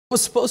What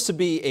was supposed to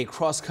be a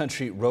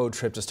cross-country road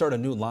trip to start a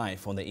new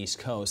life on the East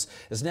Coast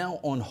is now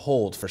on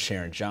hold for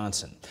Sharon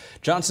Johnson.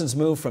 Johnson's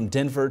move from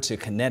Denver to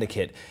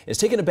Connecticut is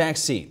taking a back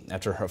seat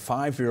after her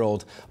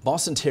 5-year-old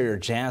Boston Terrier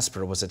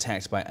Jasper was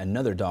attacked by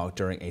another dog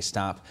during a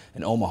stop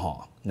in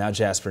Omaha. Now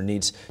Jasper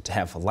needs to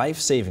have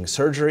life-saving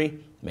surgery.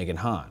 Megan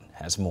Hahn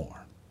has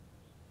more.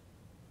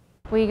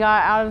 We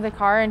got out of the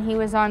car and he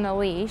was on a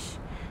leash,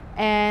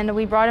 and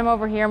we brought him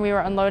over here and we were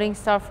unloading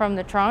stuff from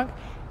the trunk.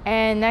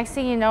 And next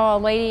thing you know, a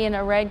lady in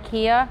a red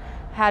Kia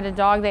had a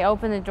dog. They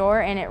opened the door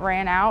and it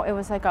ran out. It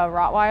was like a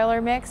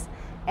Rottweiler mix,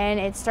 and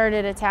it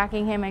started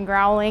attacking him and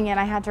growling, and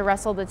I had to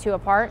wrestle the two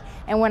apart.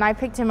 And when I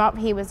picked him up,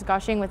 he was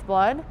gushing with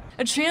blood.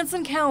 A chance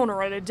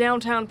encounter at a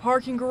downtown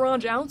parking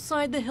garage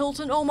outside the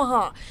Hilton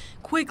Omaha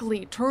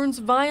quickly turns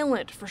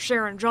violent for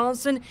Sharon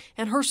Johnson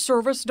and her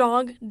service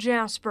dog,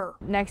 Jasper.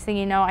 Next thing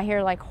you know, I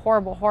hear like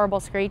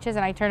horrible screeches,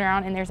 and I turn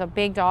around and there's a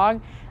big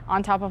dog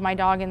on top of my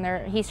dog,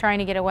 and he's trying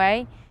to get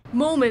away.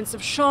 Moments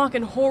of shock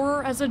and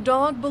horror as a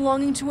dog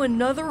belonging to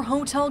another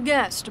hotel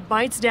guest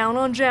bites down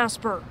on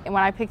Jasper. And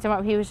when I picked him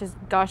up, he was just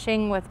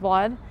gushing with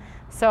blood.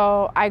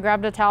 So I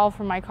grabbed a towel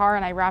from my car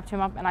and I wrapped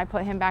him up and I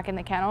put him back in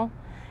the kennel.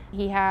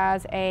 He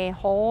has a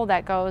hole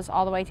that goes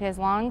all the way to his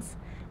lungs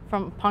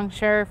from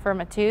puncture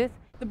from a tooth.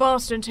 The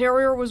Boston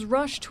Terrier was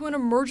rushed to an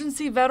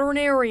emergency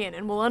veterinarian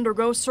and will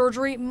undergo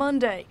surgery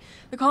Monday.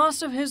 The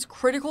cost of his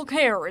critical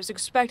care is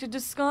expected to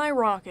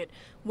skyrocket,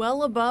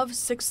 well above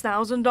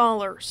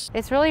 $6,000.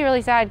 It's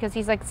really sad because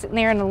he's like sitting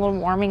there in a little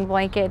warming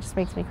blanket. It just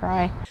makes me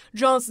cry.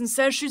 Johnson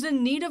says she's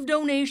in need of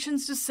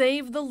donations to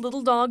save the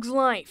little dog's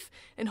life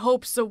and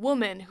hopes a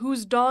woman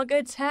whose dog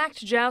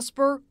attacked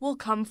Jasper will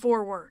come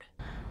forward.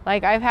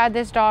 Like, I've had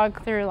this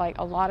dog through like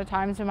a lot of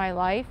times in my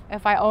life.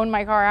 If I owned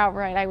my car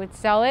outright, I would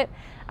sell it.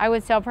 I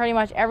would sell pretty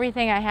much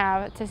everything I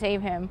have to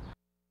save him.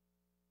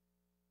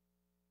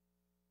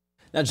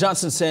 Now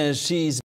Johnson says she's